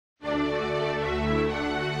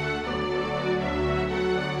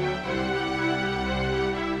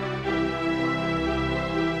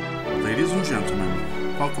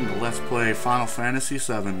Welcome to Let's Play Final Fantasy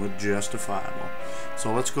VII with Jesstifiable.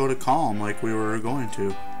 So let's go to Calm like we were going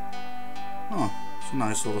to. Oh, it's a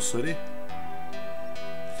nice little city.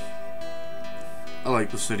 I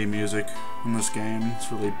like the city music in this game.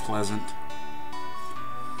 It's really pleasant.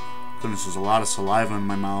 Goodness, there's a lot of saliva in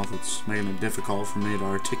my mouth. It's making it difficult for me to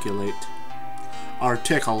articulate. I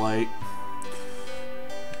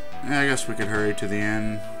guess we could hurry to the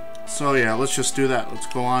inn. So yeah, let's just do that. Let's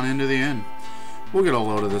go on into the inn. We'll get a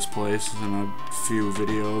load of this place in a few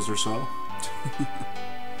videos or so.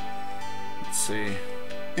 Let's see.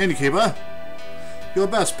 Innkeeper, your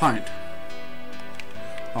best pint.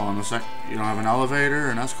 Oh, in a sec. You don't have an elevator,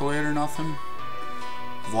 an escalator, nothing?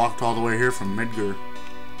 I've walked all the way here from Midgar.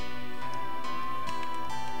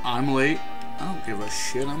 I'm late. I don't give a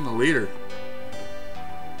shit. I'm the leader.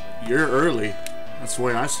 You're early. That's the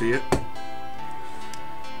way I see it.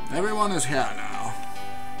 Everyone is here now.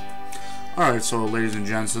 Alright, so ladies and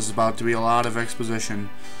gents, this is about to be a lot of exposition.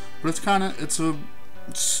 But it's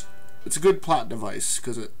a good plot device,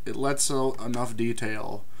 because it lets out enough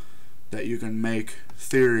detail that you can make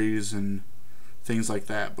theories and things like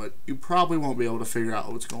that, but you probably won't be able to figure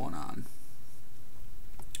out what's going on.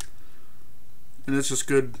 And it's just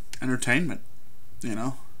good entertainment, you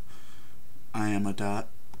know? I am a ...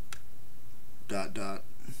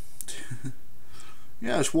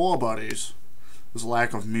 Yes, war buddies. This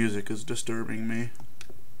lack of music is disturbing me.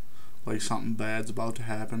 Like something bad's about to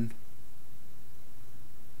happen.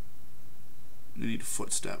 They need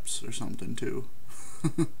footsteps or something too.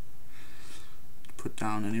 Put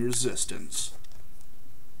down any resistance.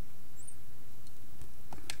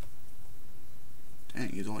 Dang,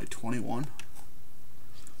 he's only 21.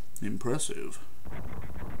 Impressive.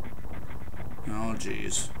 Oh,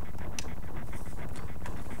 jeez.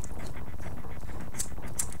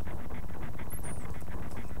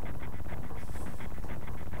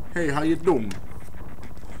 Hey, how you doing?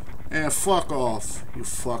 Eh, fuck off, you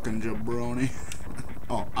fucking jabroni.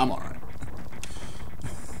 Oh, I'm alright.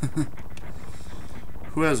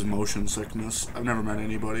 Who has motion sickness? I've never met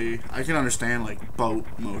anybody. I can understand, like, boat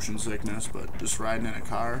motion sickness, but just riding in a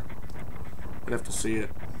car? I'd have to see it.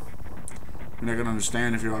 I mean, I can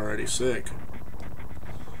understand if you're already sick.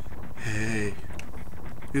 Hey.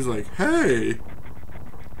 He's like, hey!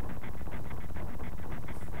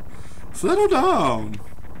 Settle down!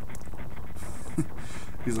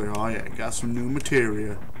 He's like, oh yeah, got some new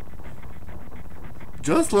materia.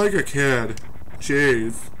 Just like a kid.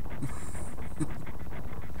 Jeez.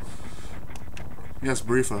 Yes,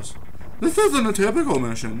 brief us. This isn't a typical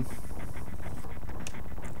mission.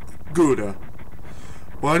 Gouda.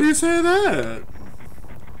 Why do you say that?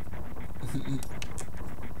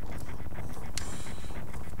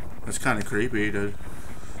 That's kind of creepy, dude.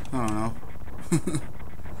 I don't know.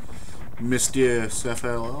 Monsieur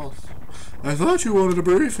Sephiroth. I thought you wanted a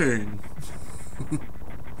briefing.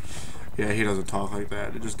 Yeah, he doesn't talk like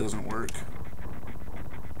that. It just doesn't work.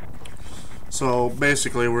 So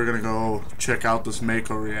basically, we're gonna go check out this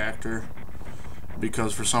Mako reactor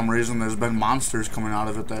because for some reason there's been monsters coming out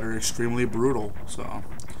of it that are extremely brutal. So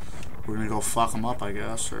we're gonna go fuck them up, I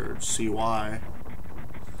guess, or see why.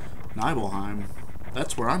 Nibelheim.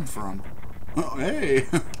 That's where I'm from. Oh, hey.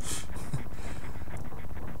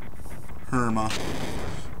 Herma.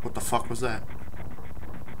 What the fuck was that?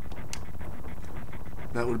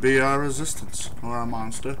 That would be our resistance, or our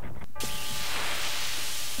monster.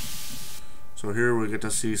 So here we get to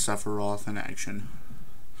see Sephiroth in action.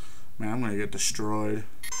 Man, I'm gonna get destroyed.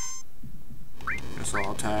 Guess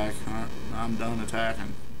I'll attack. I'm done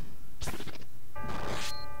attacking.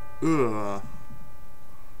 Ugh.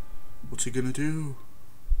 What's he gonna do?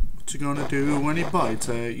 What's he gonna do when he bites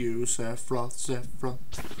at you, Sephiroth, Sephiroth?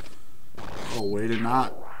 Oh, wait, and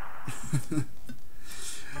not.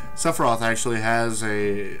 Sephiroth actually has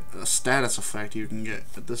a status effect you can get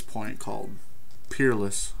at this point called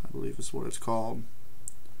Peerless, I believe is what it's called.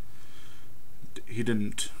 He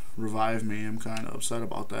didn't revive me. I'm kind of upset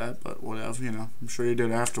about that, but whatever, you know. I'm sure he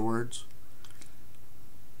did afterwards.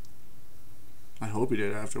 I hope he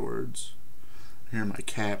did afterwards. I hear my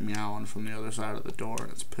cat meowing from the other side of the door,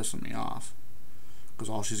 and it's pissing me off. Because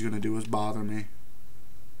all she's going to do is bother me.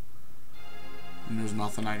 And there's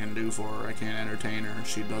nothing I can do for her. I can't entertain her.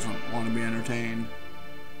 She doesn't want to be entertained.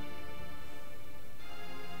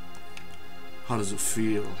 How does it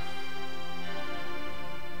feel?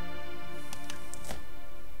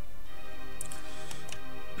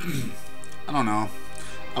 I don't know.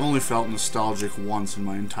 I've only felt nostalgic once in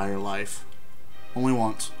my entire life. Only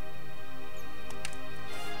once.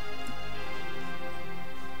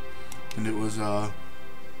 And it was a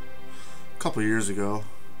couple years ago.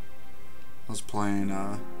 was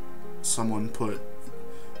playing, someone put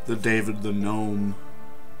the David the Gnome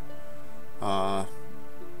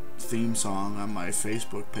theme song on my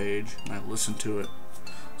Facebook page, and I listened to it.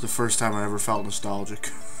 It was the first time I ever felt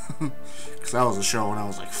nostalgic. Because that was a show when I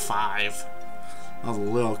was like 5. I was a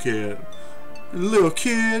little kid. Little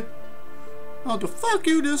kid? What the fuck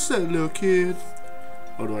you just said, little kid?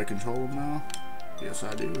 Oh, do I control him now? Yes,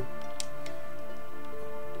 I do.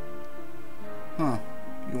 Huh.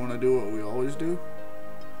 You want to do what we always do?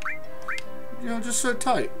 You know, just sit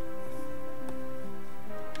tight.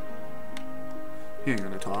 He ain't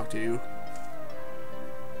gonna talk to you.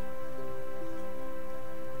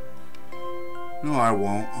 No, I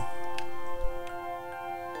won't.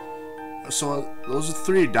 So, those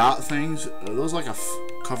 3 dot things, are those like a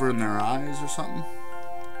covering their eyes or something?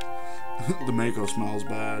 The Mako smells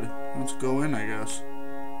bad. Let's go in, I guess.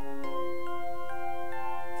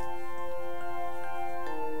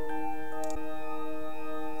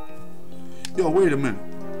 Yo, wait a minute.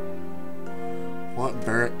 What,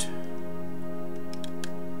 Barrett?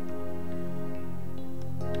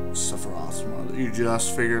 Sephiroth's mother. You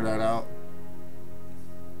just figured that out?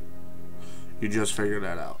 You just figured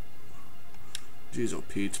that out. Jeez, oh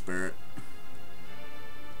Pete's, Barrett.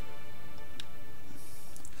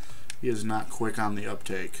 He is not quick on the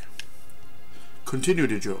uptake. Continue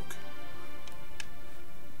to joke.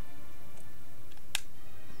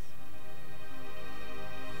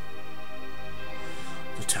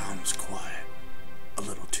 The town is quiet. A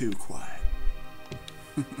little too quiet.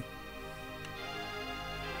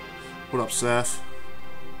 What up, Seth?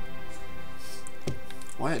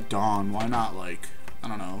 Why at dawn? Why not, like, I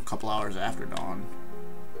don't know, a couple hours after dawn?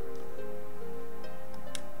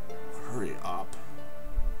 Hurry up.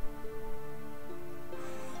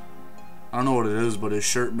 I don't know what it is, but his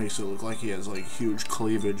shirt makes it look like he has, like, huge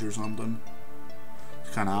cleavage or something.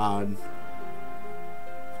 It's kind of odd.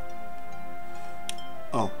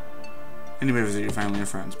 Oh. Anybody visit your family and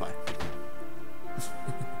friends. Bye.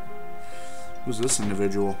 Who's this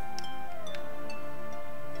individual?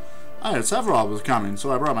 Hey, Sephiroth was coming,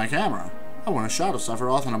 so I brought my camera. I want a shot of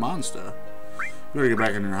Sephiroth and a monster. You better get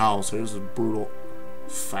back in your house. Here's a brutal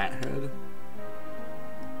fathead.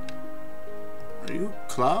 Are you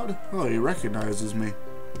Cloud? Oh, he recognizes me.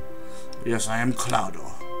 Yes, I am Cloudo.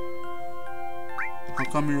 How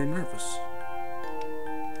come you're nervous?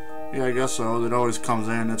 Yeah, I guess so. It always comes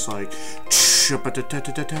in. It's like, I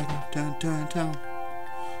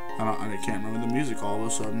can't remember the music all of a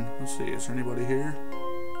sudden. Let's see. Is there anybody here?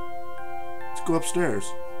 Let's go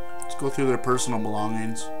upstairs. Let's go through their personal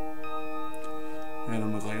belongings. It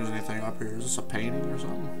doesn't look like there's anything up here. Is this a painting or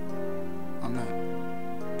something? I'm not.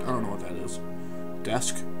 I don't know what that is.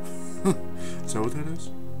 Desk? Is that what that is?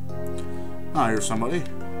 Oh, here's somebody.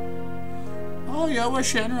 Oh, yeah, we're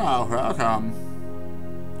Shinra. Welcome.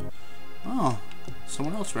 Oh,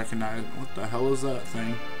 someone else recognized. What the hell is that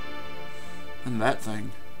thing? And that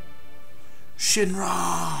thing.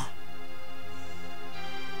 Shinra!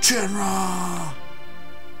 Shinra!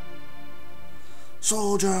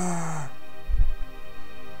 Soldier!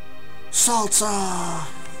 Salsa!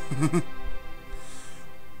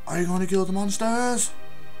 Are you going to kill the monsters?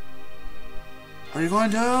 Are you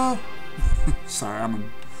going to? Sorry,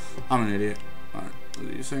 I'm an idiot. Alright,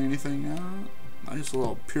 did you say anything? Nice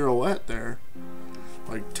little pirouette there.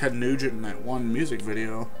 Like Ted Nugent in that one music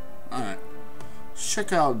video. Alright. Let's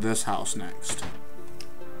check out this house next.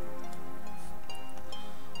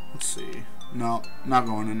 Let's see. No, not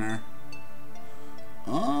going in there.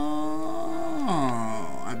 Oh,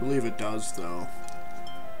 I believe it does though.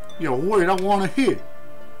 Yo, wait, I want to hit.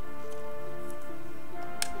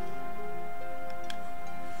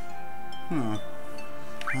 Huh.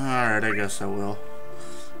 Alright, I guess I will.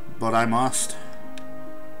 But I must.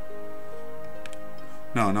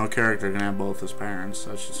 No character can have both his parents.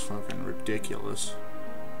 That's just fucking ridiculous.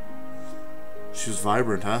 She's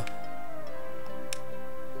vibrant, huh?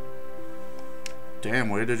 Damn,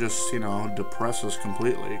 way to just, you know, depress us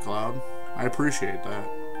completely, Cloud. I appreciate that.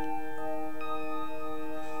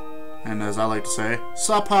 And as I like to say,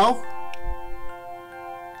 sup, ho?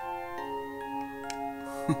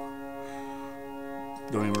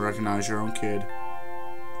 Don't even recognize your own kid.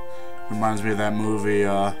 Reminds me of that movie,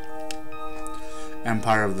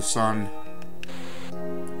 Empire of the Sun,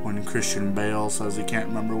 when Christian Bale says he can't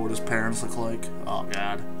remember what his parents look like. Oh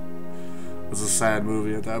god, it's a sad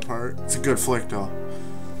movie at that part. It's a good flick though.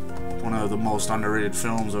 One of the most underrated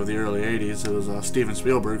films of the early 80s. It was a Steven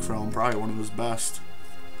Spielberg film, probably one of his best.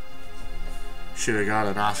 Should have got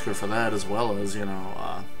an Oscar for that, as well as, you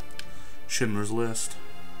know, Schindler's List.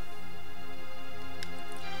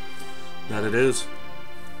 That it is.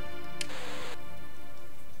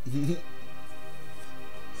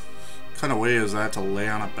 kind of way is that to lay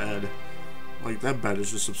on a bed? Like, that bed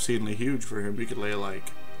is just obscenely huge for him. He could lay,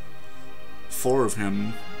 like, 4 of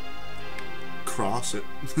him, cross it,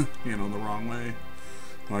 you know, the wrong way.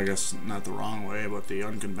 Well, I guess not the wrong way, but the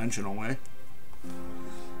unconventional way.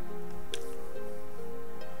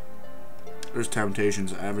 There's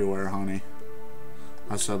temptations everywhere, honey.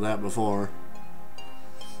 I said that before.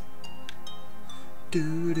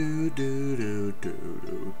 Do do do do do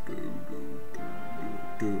do do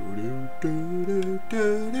do do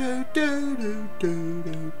do do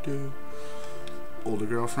do do. Older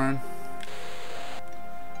girlfriend.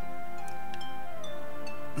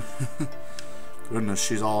 Goodness,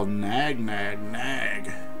 she's all nag, nag,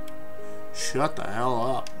 nag. Shut the hell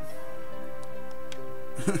up.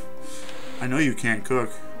 I know you can't cook.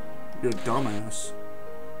 You're a dumbass.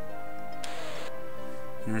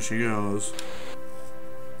 Here she goes.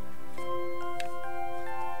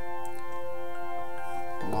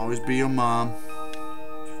 I'll always be your mom.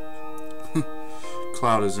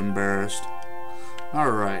 Cloud is embarrassed.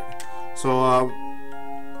 Alright. So,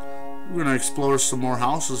 we're gonna explore some more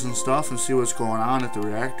houses and stuff and see what's going on at the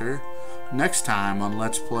reactor. Next time on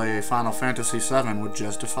Let's Play Final Fantasy VII with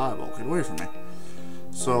Jesstifiable. Get away from me.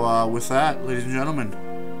 So, with that, ladies and gentlemen,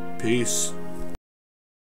 peace.